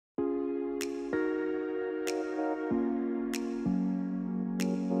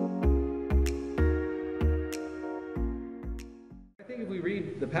we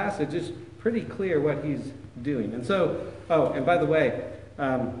read the passage, it's pretty clear what he's doing. And so, and by the way,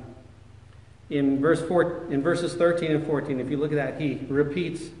 in verses 13 and 14, if you look at that, he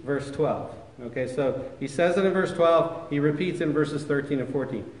repeats verse 12. Okay, so he says it in verse 12, he repeats in verses 13 and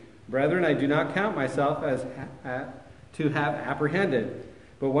 14. Brethren, I do not count myself as to have apprehended.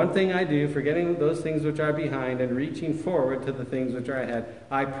 But one thing I do, forgetting those things which are behind and reaching forward to the things which are ahead,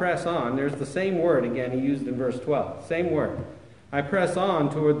 I press on. There's the same word again he used in verse 12. Same word. I press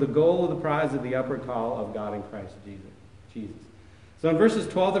on toward the goal of the prize of the upward call of God in Christ Jesus. So in verses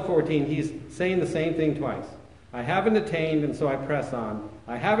 12 to 14, he's saying the same thing twice. I haven't attained, and so I press on.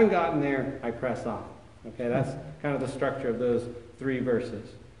 I haven't gotten there, I press on. Okay, that's kind of the structure of those three verses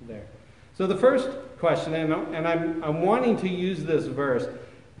there. So the first question, and I'm wanting to use this verse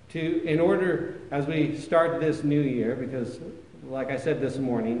in order, as we start this new year, because like I said this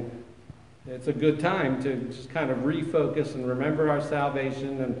morning, it's a good time to just kind of refocus and remember our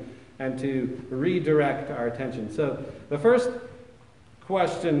salvation and to redirect our attention. So the first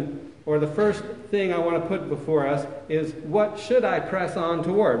question, or the first thing I want to put before us is, what should I press on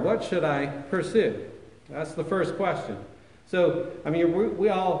toward? What should I pursue? That's the first question. So, I mean, we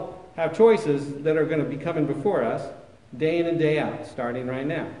all have choices that are going to be coming before us day in and day out, starting right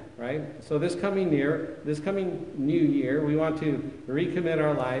now, right? So this coming new year, we want to recommit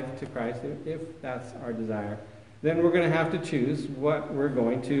our life to Christ, if that's our desire. Then we're going to have to choose what we're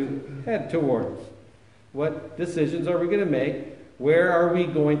going to head towards. What decisions are we going to make? Where are we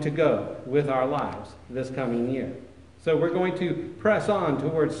going to go with our lives this coming year? So we're going to press on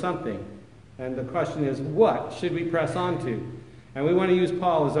towards something. And the question is, what should we press on to? And we want to use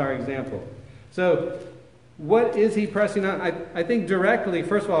Paul as our example. So what is he pressing on? I think directly,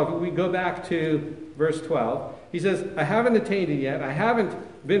 first of all, if we go back to verse 12, he says, I haven't attained it yet. I haven't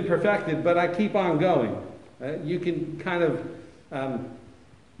been perfected, but I keep on going. You can kind of,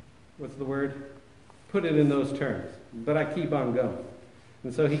 what's the word? Put it in those terms. But I keep on going.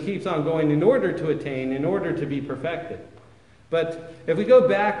 And so he keeps on going in order to attain, in order to be perfected. But if we go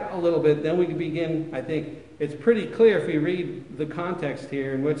back a little bit, then we can begin, I think, it's pretty clear if we read the context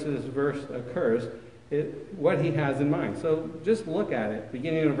here in which this verse occurs, what he has in mind. So just look at it,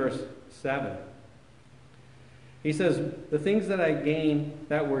 beginning in verse 7. He says, the things that I gain,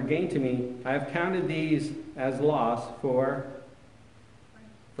 that were gained to me, I have counted these as loss for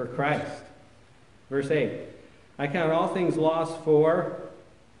Christ. Verse 8. I count all things lost for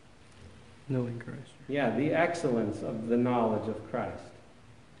knowing Christ. Yeah, the excellence of the knowledge of Christ.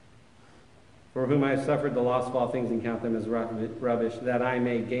 For whom I have suffered the loss of all things and count them as rubbish, that I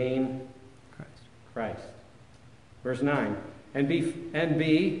may gain Christ. Verse 9. And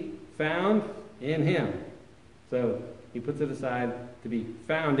be found in him. So he puts it aside to be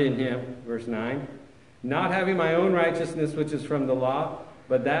found in him. Verse 9. Not having my own righteousness which is from the law,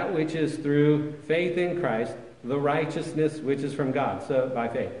 but that which is through faith in Christ, the righteousness which is from God, so by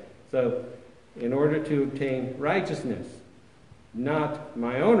faith. So, in order to obtain righteousness, not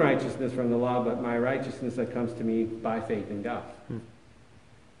my own righteousness from the law, but my righteousness that comes to me by faith in God.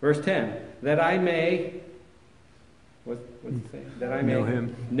 Verse 10, that I may, what's it say? That I may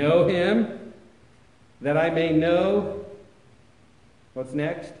know him, that I may know, what's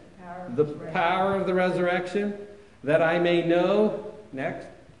next? The power of the resurrection, that I may know, next?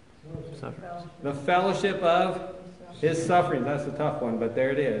 The fellowship of his suffering. That's a tough one, but there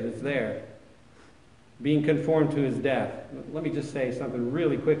it is. It's there. Being conformed to his death. Let me just say something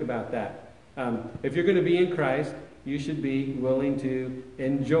really quick about that. If you're going to be in Christ, you should be willing to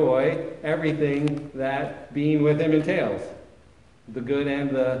enjoy everything that being with him entails. The good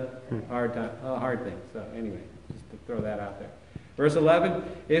and the hard things. So anyway, just to throw that out there. Verse 11,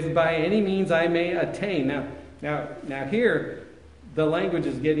 if by any means I may attain. Now here, the language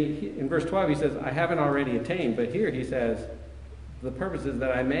is getting, in verse 12 he says, I haven't already attained. But here he says, the purpose is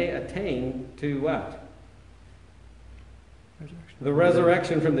that I may attain to what? The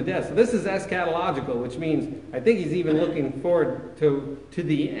resurrection from the dead. So this is eschatological, which means I think he's even looking forward to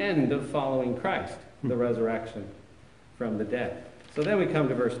the end of following Christ, the resurrection from the dead. So then we come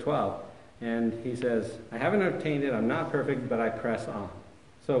to verse 12, and he says, I haven't obtained it, I'm not perfect, but I press on.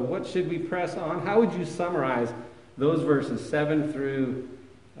 So what should we press on? How would you summarize those verses 7 through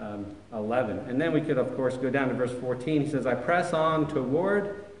 11? And then we could, of course, go down to verse 14. He says, I press on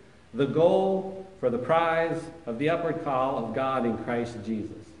toward the goal for the prize of the upward call of God in Christ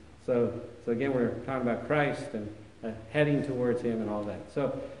Jesus. So again, we're talking about Christ and heading towards him and all that.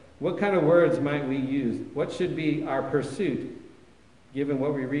 So what kind of words might we use? What should be our pursuit, given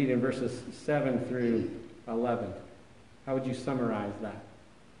what we read in verses 7 through 11? How would you summarize that?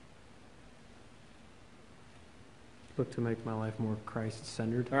 Look to make my life more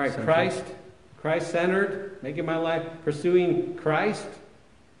Christ-centered. All right, centered. Christ-centered, making my life, pursuing Christ.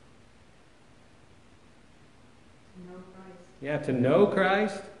 To know Christ. Yeah, to know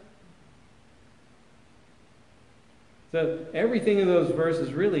Christ. So everything in those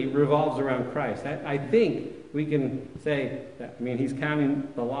verses really revolves around Christ. I think we can say that, he's counting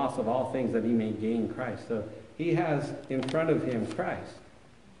the loss of all things that he may gain Christ. So he has in front of him Christ.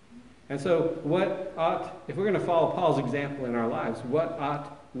 And so if we're going to follow Paul's example in our lives, what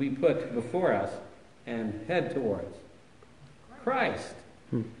ought we put before us and head towards? Christ.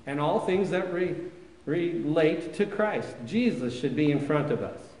 And all things that relate to Christ. Jesus should be in front of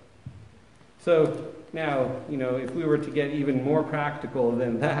us. So now, if we were to get even more practical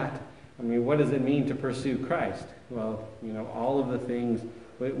than that, what does it mean to pursue Christ? Well, all of the things,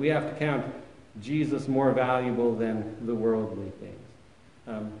 we have to count Jesus more valuable than the worldly things.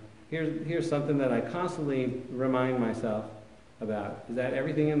 Here's something that I constantly remind myself about, is that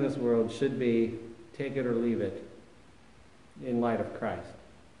everything in this world should be take it or leave it in light of Christ.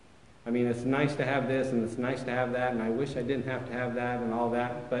 It's nice to have this and it's nice to have that, and I wish I didn't have to have that and all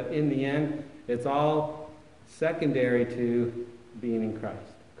that, but in the end, it's all secondary to being in Christ.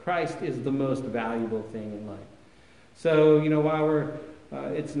 Christ is the most valuable thing in life. So, while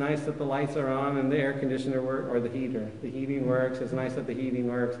it's nice that the lights are on and the air conditioner works, or the heating works. It's nice that the heating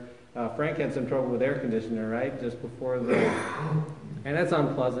works. Frank had some trouble with air conditioner, right? Just before and that's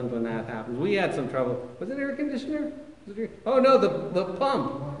unpleasant when that happens. We had some trouble. Was it air conditioner? Oh no, the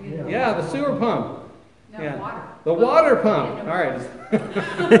pump. Yeah, the sewer pump. No, yeah. water. The water pump. All right.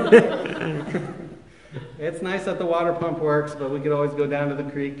 It's nice that the water pump works, but we could always go down to the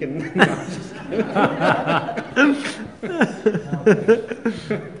creek and...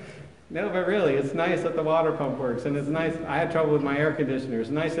 No, but really, it's nice that the water pump works, and it's nice. I had trouble with my air conditioner. It's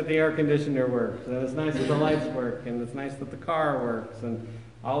nice that the air conditioner works, and it's nice that the lights work, and it's nice that the car works, and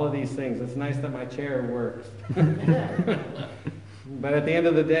all of these things. It's nice that my chair works. But at the end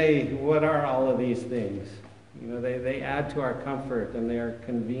of the day, what are all of these things? They add to our comfort, and they are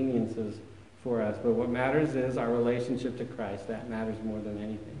conveniences for us. But what matters is our relationship to Christ. That matters more than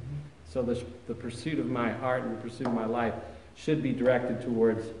anything. So the pursuit of my heart and the pursuit of my life should be directed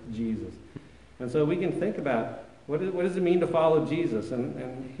towards Jesus. And so we can think about what does it mean to follow Jesus?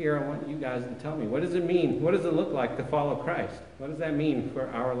 And here I want you guys to tell me, what does it mean? What does it look like to follow Christ? What does that mean for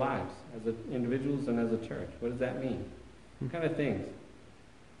our lives as individuals and as a church? What does that mean? What kind of things?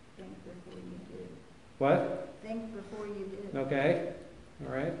 Think before you do. What? Think before you do. Okay.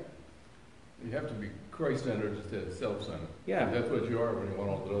 All right. You have to be Christ-centered instead of self-centered. Yeah. That's what you are when you want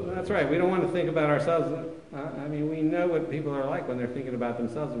all the other. That's right. We don't want to think about ourselves. We know what people are like when they're thinking about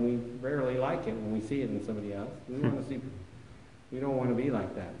themselves, and we rarely like it when we see it in somebody else. We don't want to be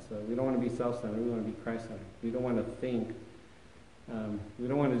like that. So we don't want to be self-centered. We want to be Christ-centered. We don't want to think. We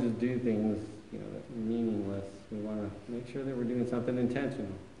don't want to just do things, that's meaningless. We want to make sure that we're doing something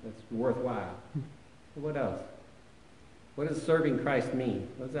intentional, that's worthwhile. What else? What does serving Christ mean?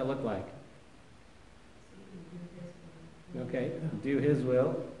 What does that look like? Okay, do His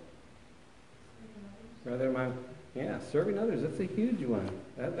will. Serving others. That's a huge one.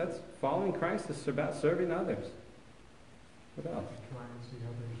 That's following Christ is about serving others. What else? Try and see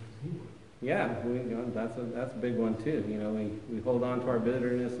others as He would. Yeah, that's a big one too. We hold on to our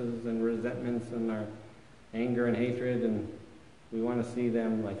bitternesses and resentments and our anger and hatred, and we want to see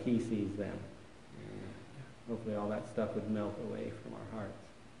them like He sees them. And hopefully, all that stuff would melt away from our hearts.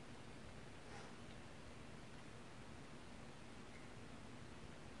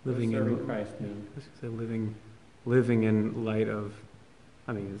 Living in Christ means. Living in light of,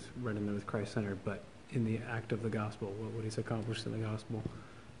 it's right in there with Christ-centered, but in the act of the gospel, what He's accomplished in the gospel.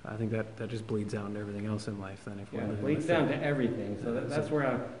 I think that just bleeds out into everything else in life. Then, if we're it bleeds down to everything. So that's where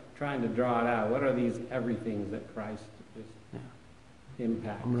I'm trying to draw it out. What are these everythings that Christ just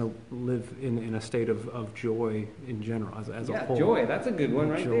impacts? I'm going to live in a state of joy in general, as a whole. Joy. That's a good one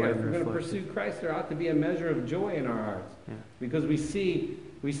right joy there. If we're going to pursue Christ, there ought to be a measure of joy in our hearts, because we see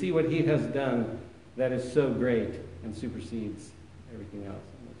what He has done that is so great and supersedes everything else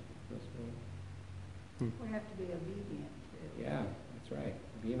in this world. We have to be obedient too. Yeah, that's right.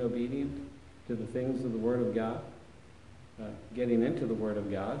 Being obedient to the things of the Word of God, getting into the Word of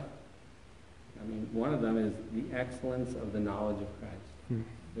God. One of them is the excellence of the knowledge of Christ.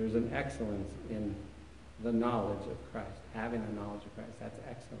 There's an excellence in the knowledge of Christ, having a knowledge of Christ. That's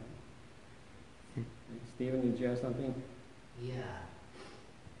excellent. Stephen, did you have something? Yeah.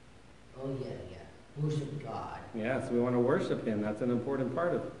 Oh, yeah. Worship God. Yes, we want to worship Him. That's an important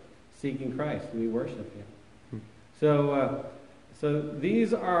part of seeking Christ. We worship Him. So So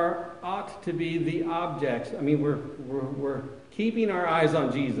these ought to be the objects. I mean, we're keeping our eyes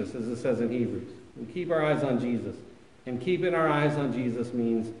on Jesus, as it says in Hebrews. We keep our eyes on Jesus. And keeping our eyes on Jesus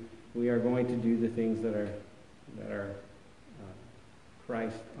means we are going to do the things that are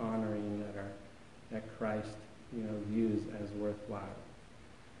Christ honoring, that Christ views as worthwhile.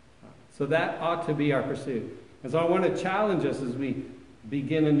 So that ought to be our pursuit. And so I want to challenge us as we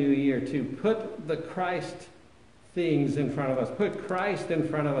begin a new year to put the Christ things in front of us. Put Christ in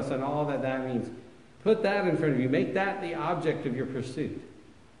front of us and all that means. Put that in front of you. Make that the object of your pursuit.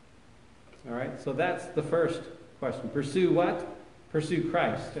 All right? So that's the first question. Pursue what? Pursue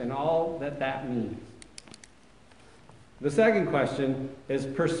Christ and all that means. The second question is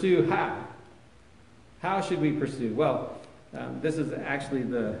pursue how. How should we pursue? Well, this is actually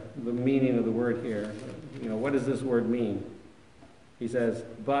the meaning of the word here. What does this word mean? He says,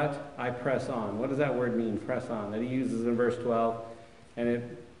 but I press on. What does that word mean, press on? That he uses in verse 12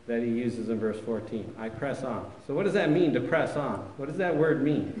 and that he uses in verse 14. I press on. So what does that mean, to press on? What does that word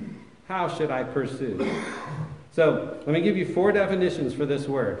mean? How should I pursue? So let me give you 4 definitions for this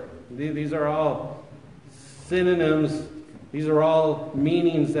word. These are all synonyms. These are all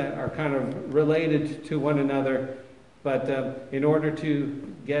meanings that are kind of related to one another. But in order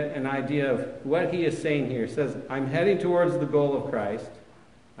to get an idea of what he is saying here, it says, I'm heading towards the goal of Christ.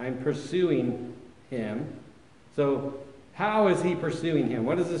 I'm pursuing him. So how is he pursuing him?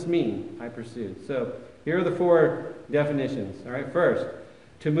 What does this mean, I pursue? So here are the 4 definitions. All right, first,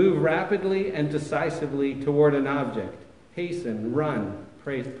 to move rapidly and decisively toward an object. Hasten, run,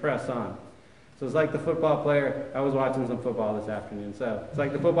 press on. So it's like the football player. I was watching some football this afternoon. So it's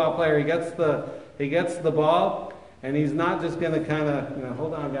like the football player. He gets the ball, and he's not just going to kind of,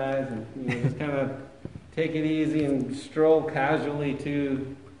 hold on, guys, and just kind of take it easy and stroll casually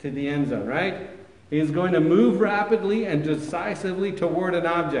to the end zone, right? He's going to move rapidly and decisively toward an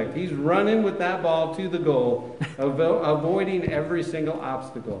object. He's running with that ball to the goal, avoiding every single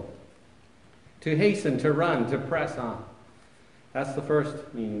obstacle. To hasten, to run, to press on. That's the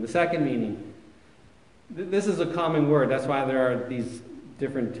first meaning. The second meaning, this is a common word. That's why there are these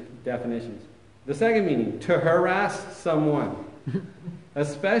different definitions. The second meaning, to harass someone,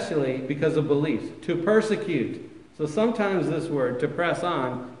 especially because of beliefs. To persecute. So sometimes this word, to press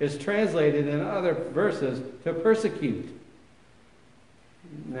on, is translated in other verses to persecute.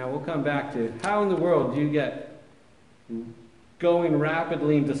 Now we'll come back to how in the world do you get going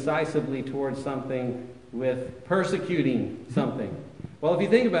rapidly and decisively towards something with persecuting something? Well, if you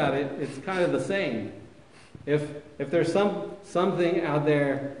think about it, it's kind of the same. If there's something out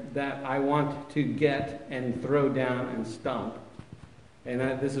there that I want to get and throw down and stomp, and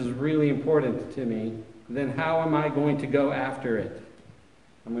this is really important to me, then how am I going to go after it?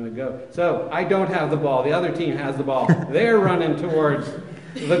 I'm going to go. So I don't have the ball. The other team has the ball. They're running towards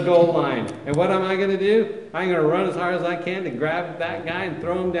the goal line. And what am I going to do? I'm going to run as hard as I can to grab that guy and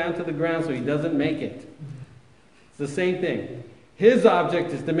throw him down to the ground so he doesn't make it. It's the same thing. His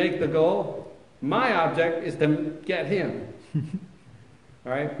object is to make the goal. My object is to get him.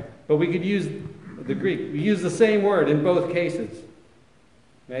 All right? But we could use the Greek. We use the same word in both cases.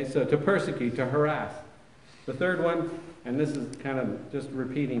 Okay? So to persecute, to harass. The third one, and this is kind of just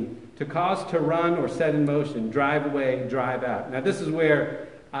repeating, to cause to run or set in motion, drive away, drive out. Now this is where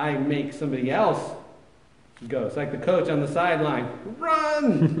I make somebody else go. It's like the coach on the sideline,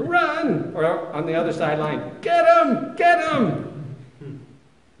 run, run, or on the other sideline, get him, get him.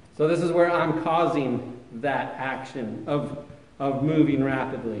 So this is where I'm causing that action of moving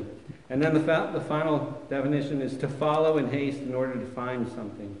rapidly. And then the final definition is to follow in haste in order to find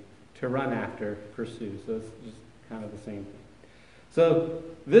something. To run after, pursue. So it's just kind of the same thing. So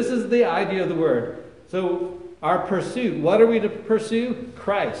this is the idea of the word. So our pursuit, what are we to pursue?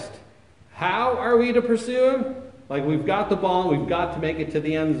 Christ. How are we to pursue him? Like we've got the ball and we've got to make it to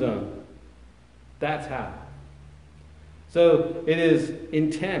the end zone. That's how. So it is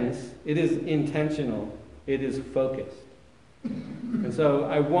intense, it is intentional, it is focused. And so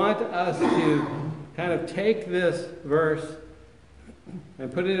I want us to kind of take this verse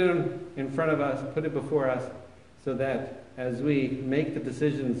and put it in front of us, put it before us, so that as we make the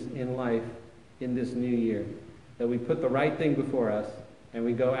decisions in life in this new year, that we put the right thing before us and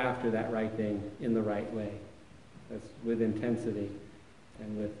we go after that right thing in the right way. That's with intensity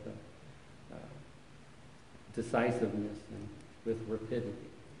and with decisiveness and with rapidity.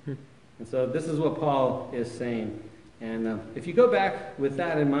 And so this is what Paul is saying. And if you go back with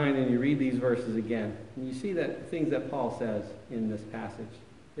that in mind and you read these verses again, and you see that things that Paul says in this passage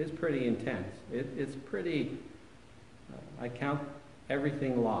is pretty intense. It's pretty, I count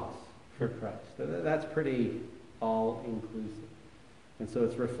everything lost for Christ. That's pretty all-inclusive. And so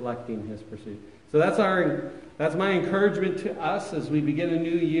it's reflecting his pursuit. So that's my encouragement to us as we begin a new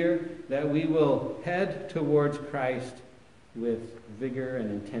year, that we will head towards Christ with vigor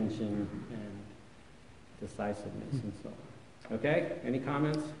and intention and decisiveness and so on. Okay? Any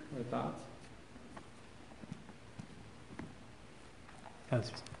comments or thoughts?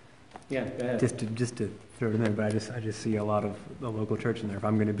 Yeah, go ahead. Just to throw it in there, but I just see a lot of the local church in there. If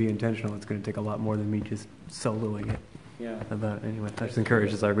I'm going to be intentional, it's going to take a lot more than me just soloing it. Yeah. About anyway, I just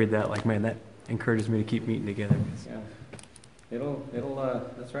encouraged as I read that. Like, man, that encourages me to keep meeting together. Yeah. It'll.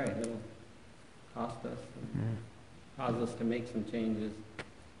 That's right. It'll cost us, and cause us to make some changes.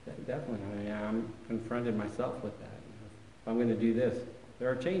 Definitely. I mean, I'm confronted myself with that. If I'm going to do this, there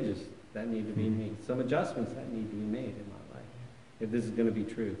are changes that need to be made. Some adjustments that need to be made in my life, if this is going to be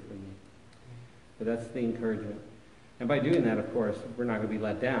true for me. But that's the encouragement. And by doing that, of course, we're not going to be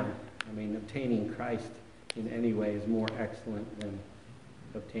let down. I mean, obtaining Christ in any way is more excellent than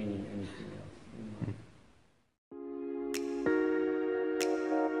obtaining anything else in life.